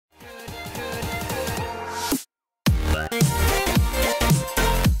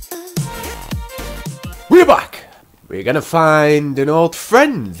we're back. We're gonna find an old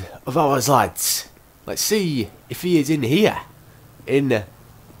friend of ours, lads. Let's see if he is in here. In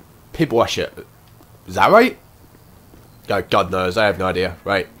Pibwasher. Is that right? Oh, God knows, I have no idea.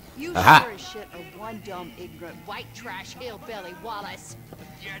 Right. You Aha. sure as shit are one dumb, ignorant, white trash hillbilly, Wallace.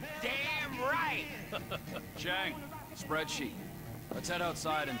 You're damn right! Chang, spreadsheet. Let's head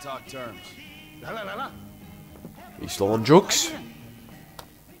outside and talk terms. You still on drugs?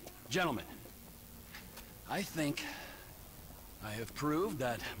 Gentlemen, I think I have proved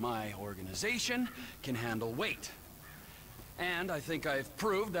that my organization can handle weight. And I think I've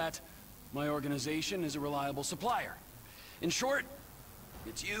proved that my organization is a reliable supplier. In short,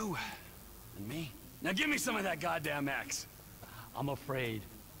 it's you and me. Now give me some of that goddamn X. I'm afraid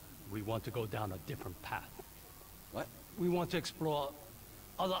we want to go down a different path. What? We want to explore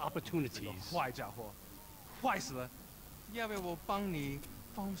other opportunities. 坏家伙，坏死了！要不要我帮你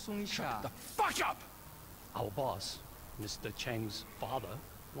放松一下 The fuck up! Our boss, Mr. Cheng's father,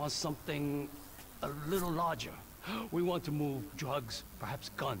 wants something a little larger. We want to move drugs, perhaps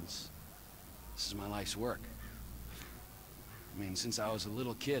guns. This is my life's work. I mean, since I was a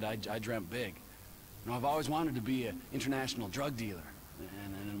little kid, I dreamt big. You know, I've always wanted to be an international drug dealer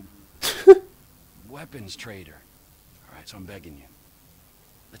and weapons trader. All right, so I'm begging you.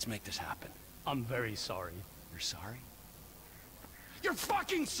 Let's make this happen. I'm very sorry. You're sorry? You're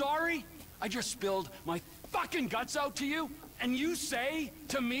fucking sorry? I just spilled my fucking guts out to you, and you say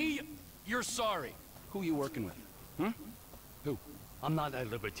to me, you're sorry. Who are you working with? Hmm? Who? I'm not at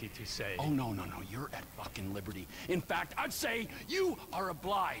liberty to say. Oh, no, you're at fucking liberty. In fact, I'd say you are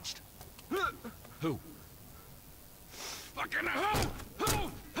obliged. Who? Fucking who?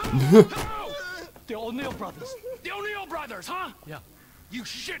 The O'Neill brothers. The O'Neill brothers, huh? Yeah. You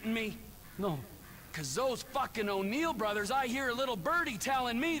shitting me? No. Cause those fucking O'Neill brothers, I hear a little birdie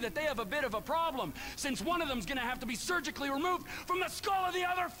telling me that they have a bit of a problem, since one of them's gonna have to be surgically removed from the skull of the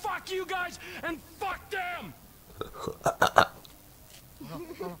other. Fuck you guys, and fuck them!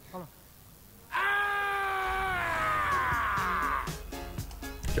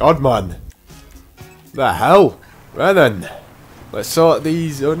 God, man. The hell? Right then. Let's sort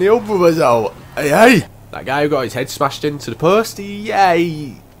these O'Neill brothers out. Hey, hey! That guy who got his head smashed into the post, he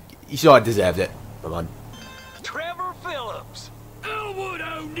sort of deserved it. Come on. Trevor Phillips. Elwood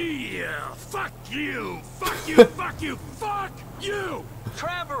O'Neill! Fuck you! Fuck you! Fuck you! Fuck you!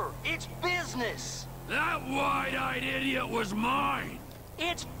 Trevor, it's business. That wide-eyed idiot was mine!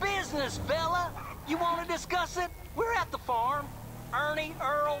 It's business, fella. You want to discuss it? We're at the farm. Ernie,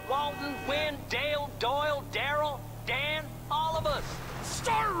 Earl, Walton, Wynn, Dale, Doyle, Darrell, Dan, all of us.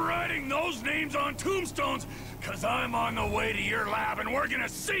 Start writing those names on tombstones, cause I'm on the way to your lab and we're gonna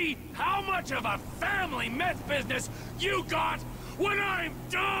see how much of a family meth business you got when I'm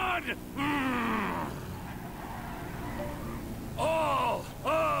done! All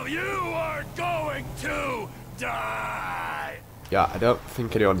of you are going to die! Yeah, I don't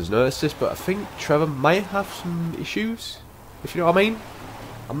think anyone has noticed this, but I think Trevor might have some issues, if you know what I mean.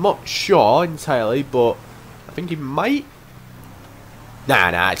 I'm not sure entirely, but I think he might. Nah,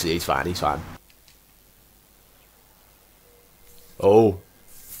 actually, he's fine, Oh.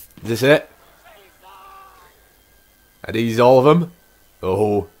 Is this it? Are these all of them?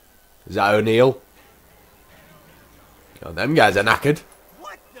 Oh. Is that O'Neill? God, them guys are knackered.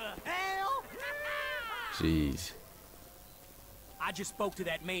 What the hell? Jeez. I just spoke to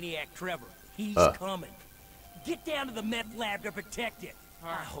that maniac Trevor. He's coming. Get down to the meth lab to protect it.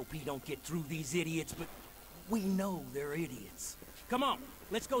 I hope he don't get through these idiots, but we know they're idiots. Come on,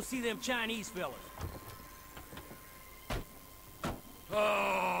 let's go see them Chinese fellas. Oh,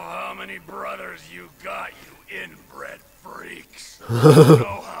 how many brothers you got, you inbred freaks? I don't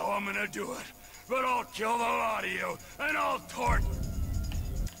know how I'm gonna do it, but I'll kill the lot of you, and I'll torch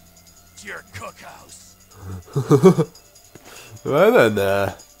your cookhouse. Well then,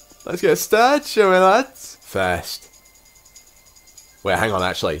 let's get started, shall we, lads? First. Wait, hang on,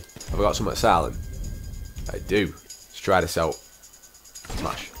 actually. Have I got something silent? I do. Let's try this out.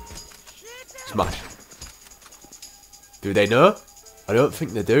 Smash. Smash. Do they know? I don't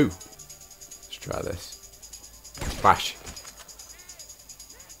think they do. Let's try this. Smash.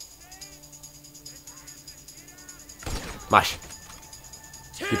 Smash.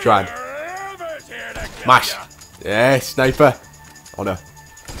 Keep trying. Smash. Yeah, sniper. Oh no.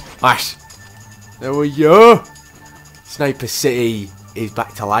 Smash. There we go. Sniper City is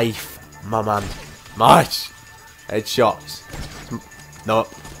back to life. My man. Smash. Headshots. No.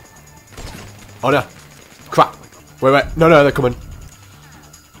 Oh no. Crap. Wait. No, they're coming.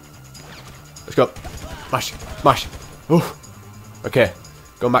 Let's go. Smash. Smash. Oof. Okay.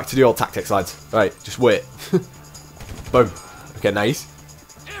 Going back to the old tactics, lads. Right, just wait. Boom. Okay, nice.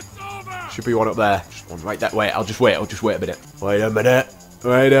 Should be one up there. Just one right that way. I'll just wait a minute. Wait a minute.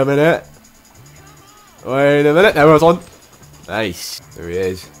 Wait a minute. Wait a minute. There was one. Nice. There he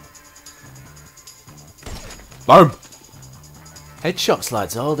is. Boom. Headshots,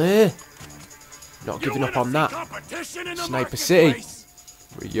 lads, all day. Not giving up on that. Sniper City.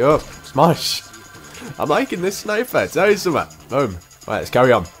 We up. Smash. I'm liking this sniper. Tell you something. Boom. Right, let's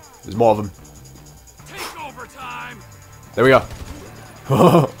carry on. There's more of them. There we go.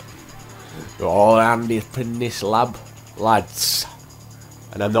 We're all handy up in this lab, lads.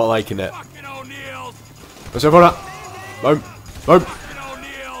 And I'm not liking it. What's everyone at? Boom. Boom.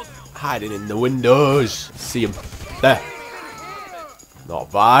 Hiding in the windows. See him. There.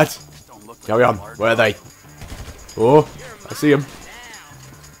 Not bad. Carry on. Where are they? Oh, I see him.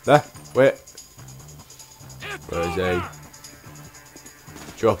 There. Wait. Where is he?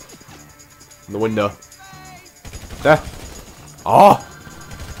 Drop. In the window. There. Oh!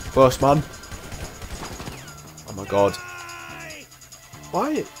 Close, man. Oh my god.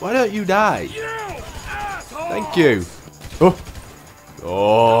 Why don't you die? Thank you. Oh.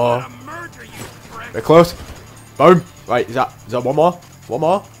 Oh. Very close. Boom. Right, is that one more? One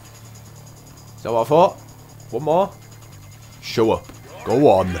more? Is that what I thought? One more? Show up. Go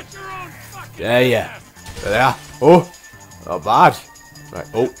on. There you. There they are. Oh. Not bad. Right,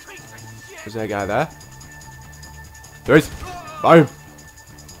 oh. Is there a guy there? There is. Boom.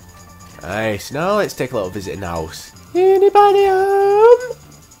 Nice. Now let's take a little visit in the house. Anybody home?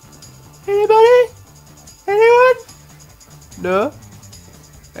 Anybody? Anyone? No?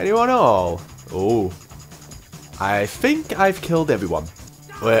 Anyone at all? Oh. I think I've killed everyone.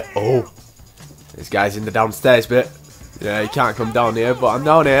 Wait, oh. This guy's in the downstairs bit. Yeah, he can't come down here, but I'm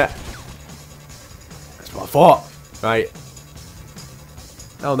down here. That's what I thought. Right.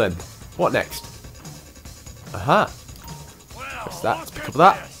 Now then, what next? Aha. What's that? Let's pick up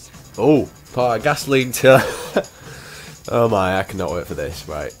that. Oh, part of gasoline to... Oh my, I cannot wait for this.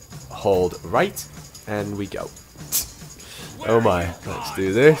 Right. Hold right, and we go. Oh my, let's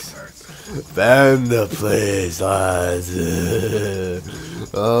do this. Bend the place, lads.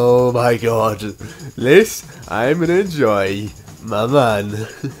 Oh my god. This, I'm gonna enjoy. My man.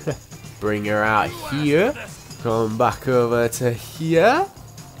 Bring her out here. Come back over to here.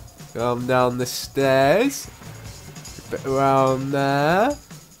 Come down the stairs. Bit around there.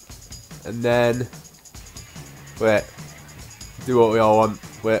 And then... Wait. Do what we all want.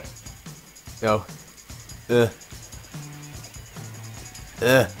 Wait. Go. Is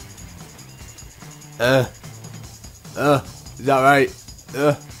that right?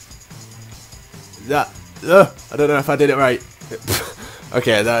 Is that... I don't know if I did it right.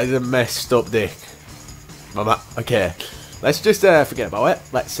 Okay, that is a messed up dick. Mama. Okay. Let's just forget about it.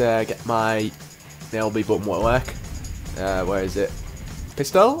 Let's get my LB button won't work. Where is it?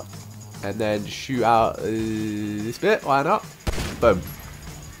 Pistol. And then shoot out this bit. Why not? Boom.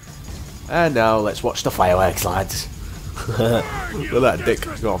 And now let's watch the fireworks, lads. Look at that dick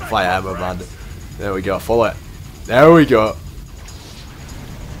go on fire, my man. There we go. Follow it. There we go.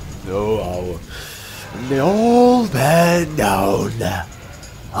 No. The old man down.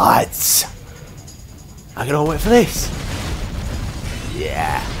 Lads. I can all wait for this.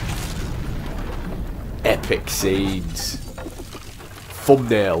 Yeah. Epic scenes.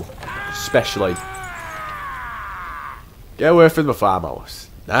 Thumbnail. Especially. Get away from the farmhouse.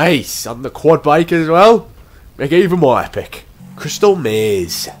 Nice. On the quad bike as well. Make it even more epic. Crystal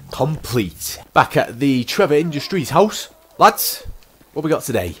Maze. Complete. Back at the Trevor Industries house. Lads. What we got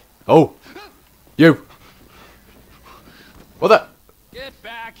today? Oh. You. What the? Get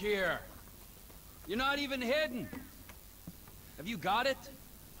back here. You're not even hidden. Have you got it?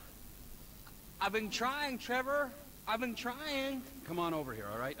 I've been trying, Trevor. I've been trying. Come on over here,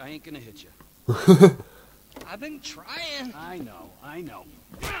 all right? I ain't gonna hit you. I've been trying. I know.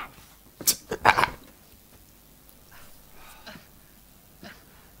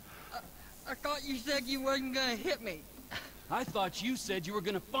 I thought you said you wasn't gonna hit me. I thought you said you were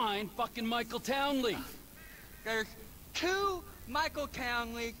gonna find fucking Michael Townley. There's two Michael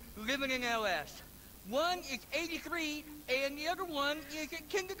Townley living in LS. One is 83, and the other one is at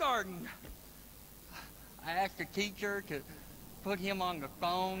kindergarten. I asked the teacher to put him on the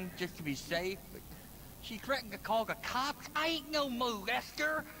phone just to be safe, but she threatened to call the cops. I ain't no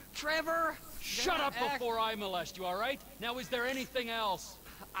molester, Trevor. Shut up before I molest you, all right? Now, is there anything else?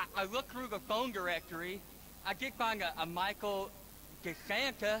 I looked through the phone directory. I did find a Michael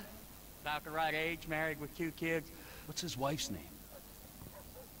DeSanta, about the right age, married with 2 kids. What's his wife's name?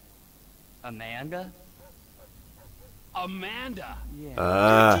 Amanda? Amanda? Yeah.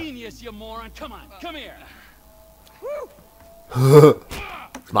 You're a genius, you moron. Come on, come here. Whew.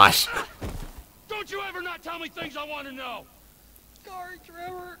 Smash. Don't you ever not tell me things I want to know! Sorry,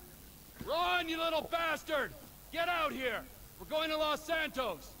 Trevor. Run, you little bastard! Get out here! We're going to Los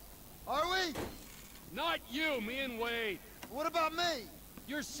Santos! Are we? Not you, me and Wade. What about me?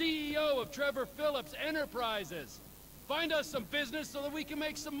 You're CEO of Trevor Phillips Enterprises. Find us some business so that we can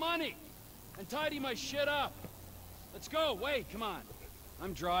make some money. And tidy my shit up. Let's go, Wade, come on.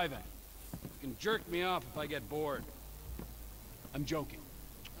 I'm driving. You can jerk me off if I get bored. I'm joking.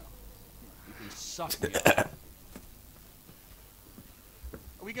 You can suck me up.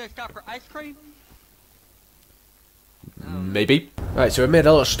 Are we gonna stop for ice cream? Maybe. Right, so we made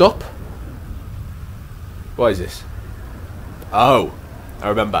a little stop. What is this? Oh, I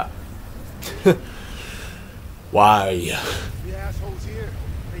remember. Why? The assholes here,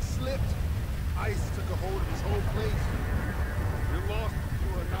 they slipped. Ice took a hold of this whole place. You're lost.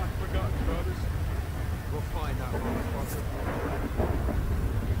 You are not forgotten, brothers. We'll find that motherfucker.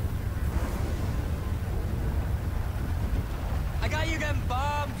 I got you them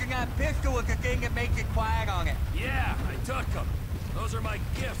bombs and that pistol with the thing that makes it quiet on it. Yeah, I took them. Those are my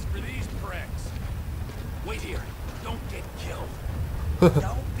gifts for these pricks. Wait here. Don't get killed.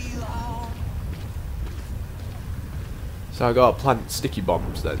 Don't be long. So I gotta plant sticky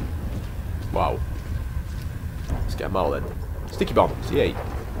bombs then. Wow. Let's get them out then. Sticky bombs, yay.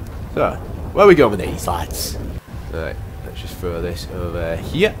 So, where are we going with these, lads? Right, let's just throw this over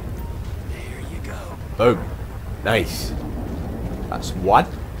here. There you go. Boom. Nice. That's one.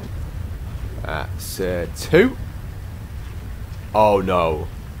 That's two. Oh no.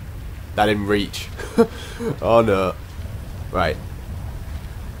 That didn't reach. Oh no. Right.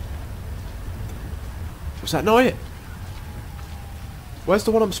 Was that not it? Where's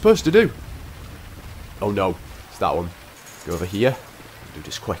the one I'm supposed to do? Oh no. It's that one. Go over here. Do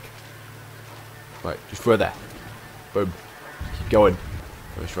this quick. Right, just throw there. Boom. Keep going.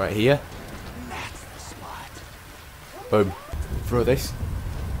 Goes right here. That's the spot. Boom. Throw this.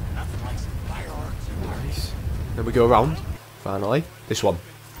 Nothing like some fireworks. Nice. Then we go around. Finally. This one.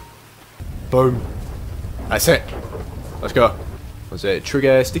 Boom. That's it. Let's go. Was it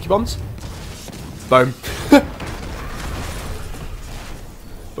trigger sticky bombs? Boom.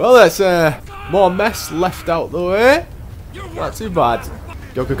 Well, that's more mess left out the way. Not too bad.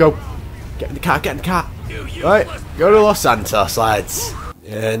 Go, go, go. Get in the car, get in the car. Right, go to Los Santos, lads.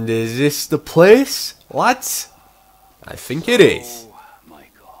 And is this the place, lads? I think it is. Oh,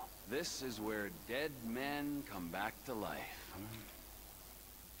 Michael, this is where dead men come back to life.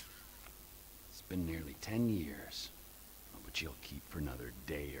 It's been nearly 10 years. But you'll keep for another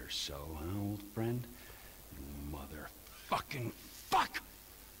day or so, huh, old friend? You motherfucking fuck!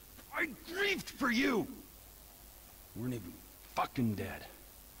 I grieved for you! You weren't even fucking dead.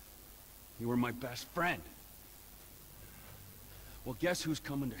 You were my best friend. Well, guess who's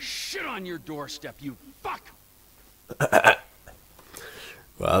coming to shit on your doorstep, you fuck!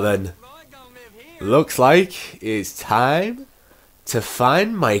 Well then, looks like it's time to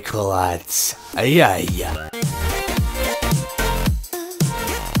find Michael, lads. Aye aye.